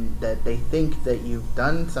 and that they think that you've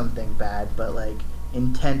done something bad, but like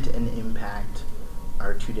intent and impact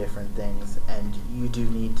are two different things, and you do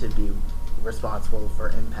need to be responsible for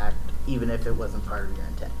impact even if it wasn't part of your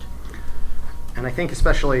intent. And I think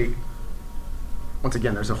especially, once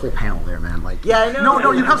again, there's a whole panel there, man. Like, I know.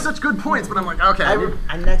 No, you have such good points, but I'm like, okay.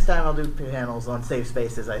 And next time I'll do panels on safe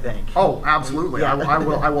spaces, I think. Oh, absolutely. Yeah.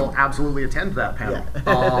 I will absolutely attend that panel.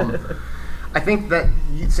 Yeah. I think that,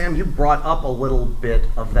 Sam, you brought up a little bit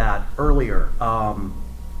of that earlier.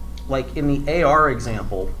 Like in the AR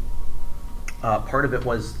example, part of it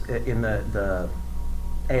was in the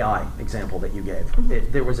AI example that you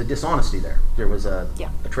gave. There was a dishonesty there. There was a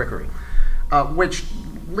trickery, which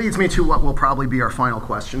leads me to what will probably be our final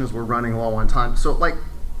question, as we're running low on time. So, like,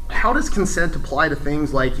 how does consent apply to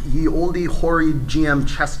things like ye olde hoary GM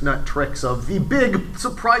chestnut tricks of the big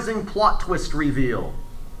surprising plot twist reveal?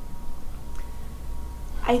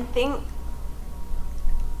 I think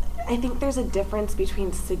there's a difference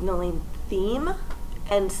between signaling theme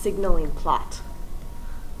and signaling plot.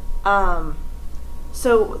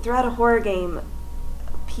 So throughout a horror game,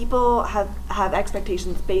 people have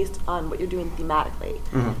expectations based on what you're doing thematically.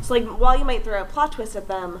 So like, while you might throw a plot twist at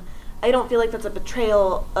them, I don't feel like that's a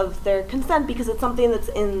betrayal of their consent, because it's something that's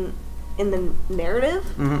in the narrative,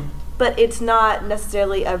 but it's not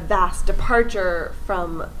necessarily a vast departure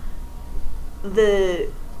from the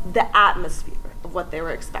atmosphere of what they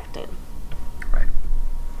were expecting. Right.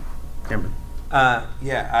 Cameron.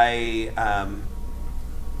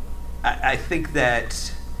 I think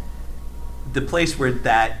that the place where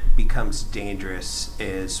that becomes dangerous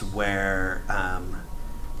is where,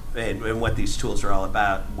 and what these tools are all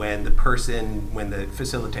about, when the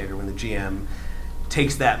facilitator, when the GM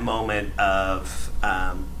takes that moment of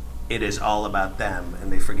it is all about them,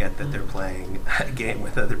 and they forget that they're playing a game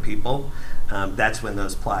with other people. That's when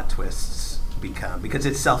those plot twists become, because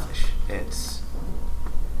it's selfish. It's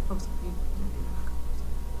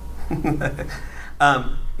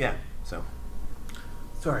so.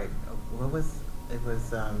 Sorry, what was it?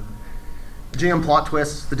 Was GM plot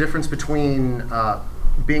twists, the difference between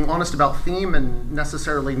being honest about theme and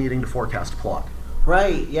necessarily needing to forecast plot.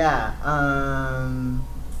 right? Yeah. Oh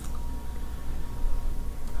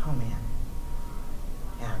man.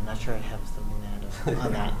 Yeah, I'm not sure I have something to add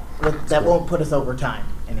on that. That won't put us over time,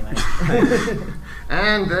 anyway.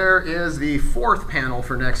 And there is the fourth panel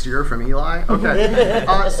for next year from Eli. Okay.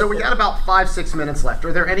 So we got about 5-6 minutes left.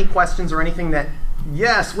 Are there any questions or anything that?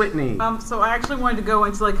 Yes, Whitney. So I actually wanted to go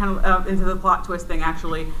into like kind of into the plot twist thing.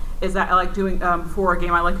 Actually, is that I like doing before a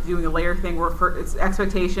game. I like doing a layer thing where it's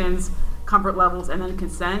expectations, comfort levels, and then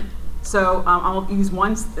consent. So I'll use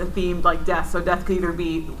one theme like death. So death could either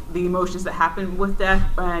be the emotions that happen with death,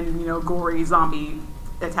 and gory zombie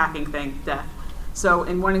attacking thing, death. So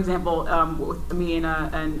in one example, with me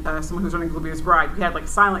and someone who's running Glibier's Bride, we had like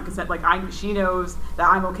silent consent. Like she knows that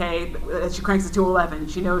I'm okay. That she cranks it to 11.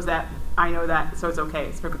 She knows that I know that, so it's okay.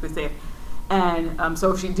 It's perfectly safe. And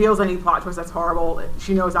so if she deals any plot twist that's horrible,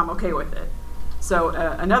 she knows I'm okay with it. So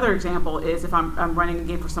another example is if I'm running a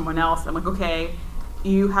game for someone else, I'm like, okay,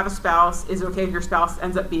 you have a spouse. Is it okay if your spouse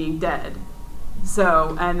ends up being dead?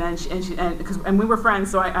 So and we were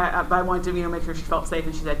friends, so I wanted to make sure she felt safe,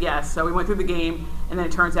 and she said yes. So we went through the game, and then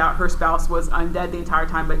it turns out her spouse was undead the entire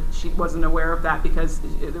time, but she wasn't aware of that because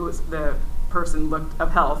it was the person looked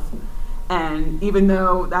of health. And even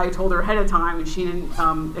though I told her ahead of time, and she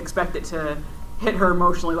didn't expect it to hit her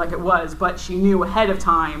emotionally like it was, but she knew ahead of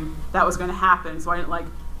time that was going to happen. So I didn't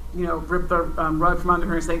rip the rug from under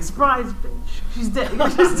her and say, "Surprise, bitch, she's dead."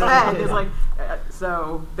 She's dead. It's like,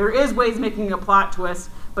 so there is ways making a plot twist,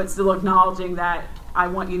 but still acknowledging that I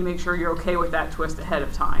want you to make sure you're okay with that twist ahead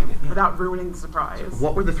of time without ruining the surprise.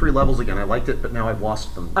 What were the 3 levels again? I liked it, but now I've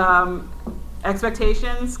lost them.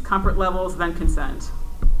 Expectations, comfort levels, then consent.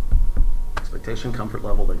 Expectation, comfort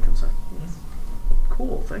level, then consent. Yes.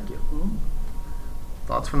 Cool, thank you.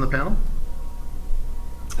 Thoughts from the panel?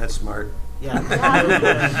 That's smart. Yeah.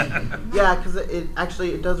 Yeah, because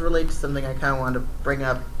it does relate to something I kind of wanted to bring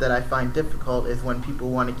up that I find difficult is when people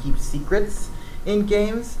want to keep secrets in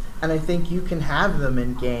games, and I think you can have them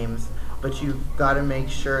in games, but you've got to make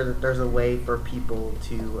sure that there's a way for people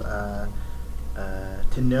to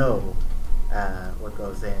know what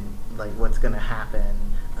goes in, like what's going to happen,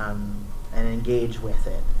 and engage with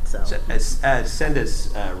it. So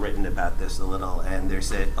Senda's written about this a little, and there's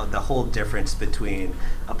the whole difference between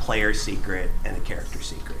a player secret and a character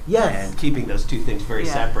secret. Yes. And keeping those two things very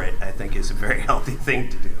separate, I think, is a very healthy thing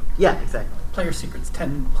to do. Yeah, exactly. Player secrets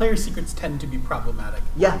tend to be problematic.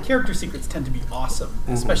 Yeah. Character secrets tend to be awesome,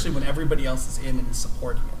 especially when everybody else is in and is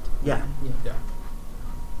supporting it. Yeah.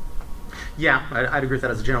 Yeah, I'd agree with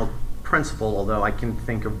that as a general principle, although I can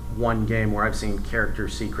think of one game where I've seen character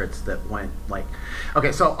secrets that went like,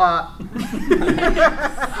 okay, so,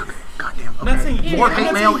 goddamn, okay. More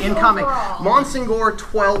hate mail incoming. Monsignor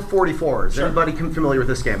 1244. Is anybody familiar with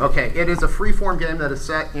this game? Okay, it is a free-form game that is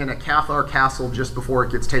set in a Cathar castle just before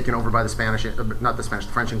it gets taken over by the the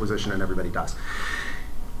French Inquisition, and everybody dies.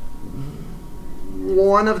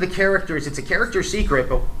 One of the characters, it's a character secret,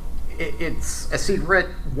 but it's a secret.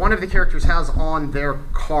 One of the characters has on their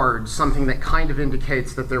card something that kind of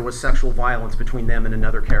indicates that there was sexual violence between them and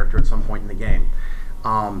another character at some point in the game.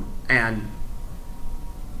 And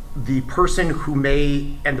the person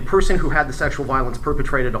who had the sexual violence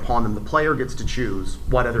perpetrated upon them, the player gets to choose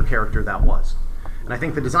what other character that was. And I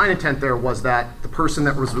think the design intent there was that the person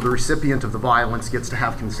that was the recipient of the violence gets to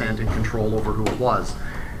have consent and control over who it was.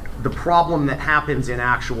 The problem that happens in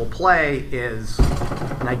actual play is,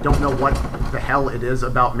 and I don't know what the hell it is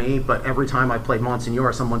about me, but every time I played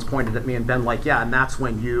Monsignor, someone's pointed at me and been like, yeah, and that's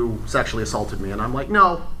when you sexually assaulted me. And I'm like,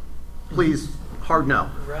 no, please, hard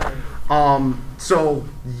no. Right. So,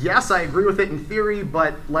 yes, I agree with it in theory,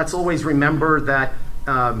 but let's always remember that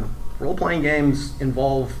role-playing games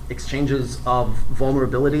involve exchanges of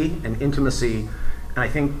vulnerability and intimacy, and I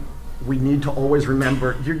think we need to always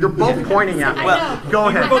remember. You're both pointing at me. Well, go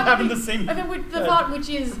ahead. We're both having the same. I think the thought, which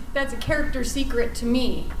is that's a character secret to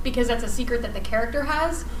me, because that's a secret that the character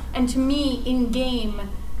has, and to me, in game,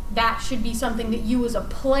 that should be something that you as a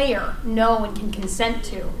player know and can consent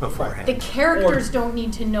to. Beforehand. The characters don't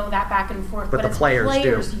need to know that back and forth, But the as players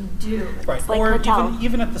players do. you do. Right. like Or Hotel.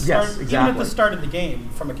 even at the start, Yes, even exactly. at the start of the game,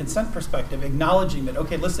 from a consent perspective, acknowledging that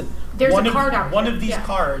listen, There's one a of card out one here, of these yeah.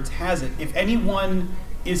 cards has it. If anyone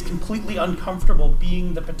is completely uncomfortable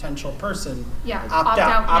being the potential person, Yeah, opt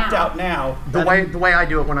out now. The way I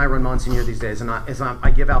do it when I run Monsignor these days,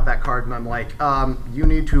 I give out that card and I'm like, you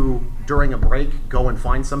need to, during a break, go and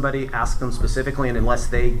find somebody, ask them specifically, and unless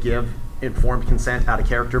they give informed consent out of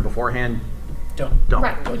character beforehand, don't.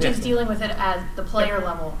 Right, which is dealing with it at the player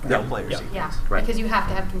level. No player Yeah. secrets. Yeah, Right. because you have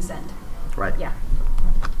to have consent. Right. Yeah.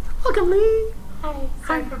 Look at me. Hi,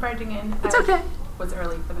 sorry for barging in. It's okay. Was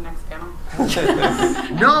early for the next panel.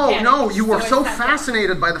 No, you were so I sat down.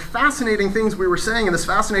 fascinated by the fascinating things we were saying in this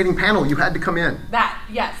fascinating panel, you had to come in. That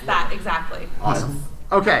exactly. Awesome.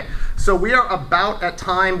 Okay, so we are about at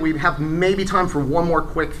time. We have maybe time for one more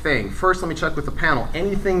quick thing. First, let me check with the panel.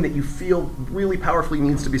 Anything that you feel really powerfully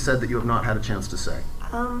needs to be said that you have not had a chance to say?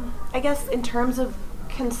 I guess in terms of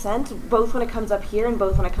consent, both when it comes up here and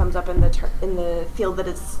both when it comes up in the field that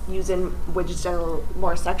it's used in, which is generally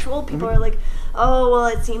more sexual, people are like, oh, well,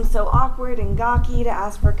 it seems so awkward and gawky to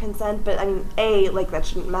ask for consent, but I mean, A, like, that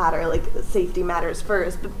shouldn't matter, like, safety matters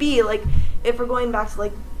first, but B, like, if we're going back to,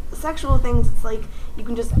 like, sexual things, it's like, you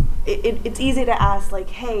can just, it's easy to ask, like,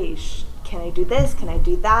 hey, can I do this, can I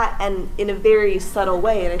do that, and in a very subtle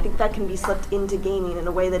way, and I think that can be slipped into gaming in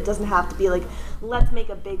a way that doesn't have to be like, let's make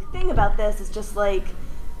a big thing about this. It's just like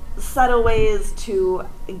subtle ways to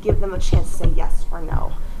give them a chance to say yes or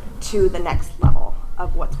no to the next level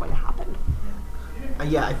of what's going to happen.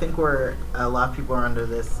 Yeah, I think a lot of people are under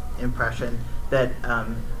this impression that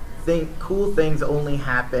cool things only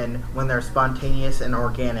happen when they're spontaneous and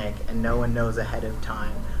organic and no one knows ahead of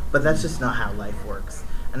time. But that's just not how life works.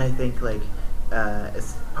 And I think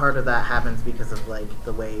part of that happens because of like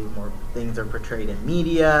the way more things are portrayed in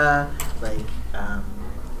media, like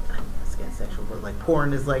against sexual, but like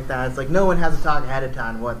porn is like that. It's like no one has to talk ahead of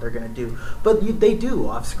time what they're gonna do, but they do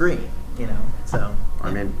off screen, So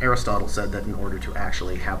I mean, Aristotle said that in order to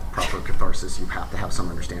actually have proper catharsis, you have to have some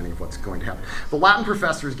understanding of what's going to happen. The Latin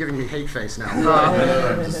professor is giving me hate face now.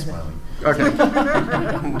 I'm just smiling. Okay,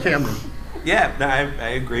 Camden. Yeah, no, I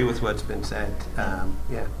agree with what's been said.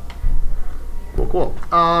 Yeah. Cool.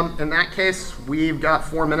 In that case, we've got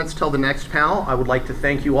 4 minutes till the next panel. I would like to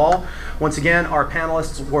thank you all. Once again, our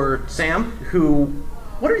panelists were Sam,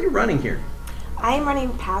 what are you running here? I am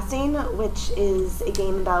running Passing, which is a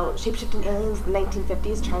game about shapeshifting aliens in the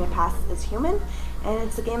 1950s trying to pass as human, and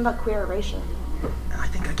it's a game about queer erasure. I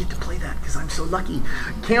think I get to play that because I'm so lucky.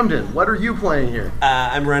 Camden, what are you playing here?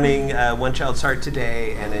 I'm running One Child's Heart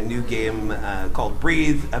today and a new game called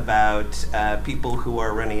Breathe about people who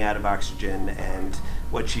are running out of oxygen and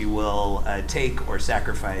what you will take or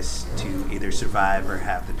sacrifice to either survive or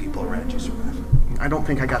have the people around you survive. I don't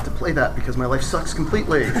think I got to play that because my life sucks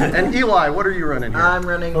completely. And Eli, what are you running here? I'm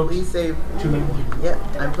running Please Save. Yeah,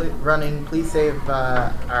 I'm running Please Save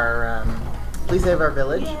Please Save Our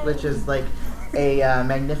Village, which is like a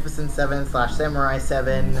Magnificent Seven / Samurai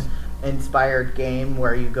 7 inspired game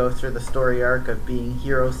where you go through the story arc of being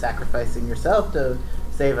hero sacrificing yourself to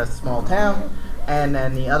save a small town. And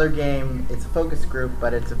then the other game, it's a focus group,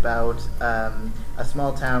 but it's about a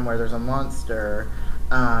small town where there's a monster,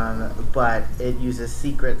 but it uses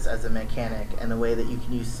secrets as a mechanic, and the way that you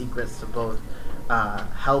can use secrets to both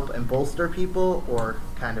help and bolster people or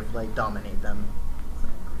kind of like dominate them.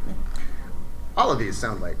 All of these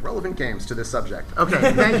sound like relevant games to this subject.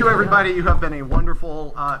 Okay, thank you everybody. You have been a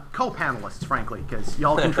wonderful co-panelists, frankly, because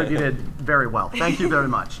y'all contributed very well. Thank you very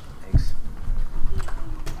much.